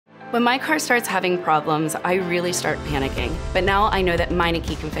When my car starts having problems, I really start panicking. But now I know that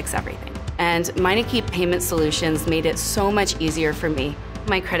Meineke can fix everything. And Meineke Payment Solutions made it so much easier for me.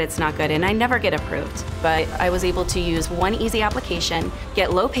 My credit's not good and I never get approved, but I was able to use one easy application,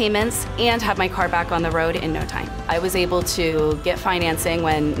 get low payments, and have my car back on the road in no time. I was able to get financing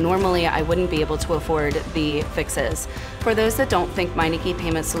when normally I wouldn't be able to afford the fixes. For those that don't think Meineke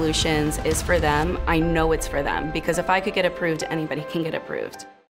Payment Solutions is for them, I know it's for them, because if I could get approved, anybody can get approved.